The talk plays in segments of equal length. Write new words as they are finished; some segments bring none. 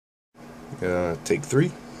Take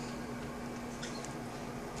 3.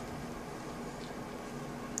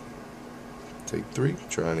 Take 3.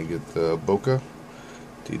 Trying to get the Boca.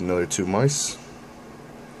 Need another 2 mice.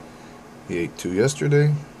 He ate 2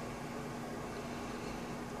 yesterday.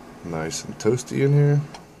 Nice and toasty in here.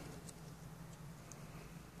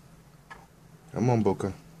 Come on,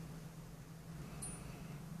 Boca.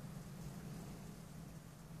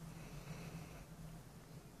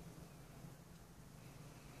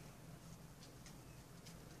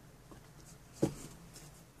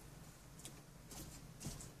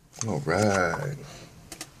 Alright.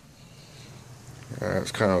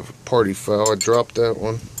 It's kind of a party foul. I dropped that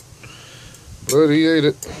one. But he ate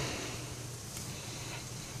it.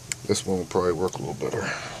 This one will probably work a little better.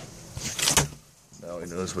 Now he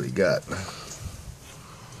knows what he got.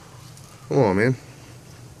 Come on, man.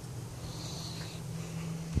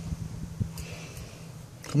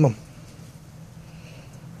 Come on.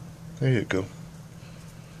 There you go.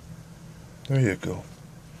 There you go.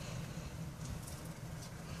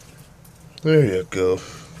 There you go.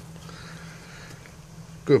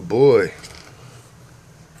 Good boy.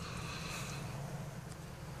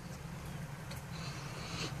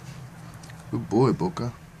 Good boy,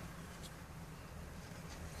 Boca.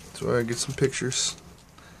 So I get some pictures.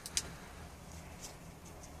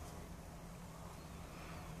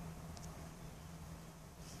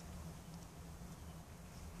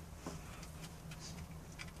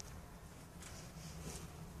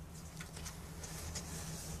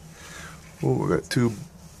 Oh, we got 2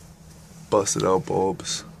 busted out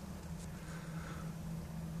bulbs.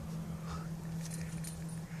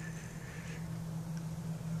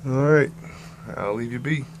 Alright, I'll leave you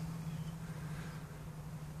be.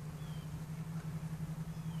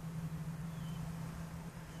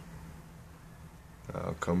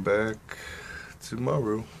 I'll come back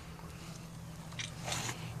tomorrow.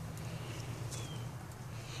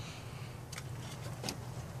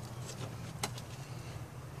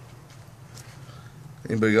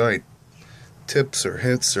 Anybody got any tips or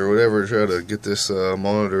hints or whatever to try to get this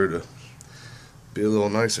monitor to be a little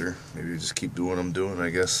nicer? Maybe just keep doing what I'm doing, I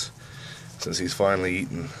guess, since he's finally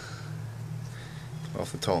eating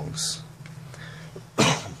off the tongs.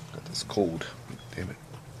 Got this cold. Damn it.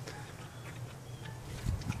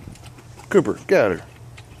 Cooper, get out of here.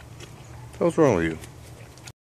 What's wrong with you?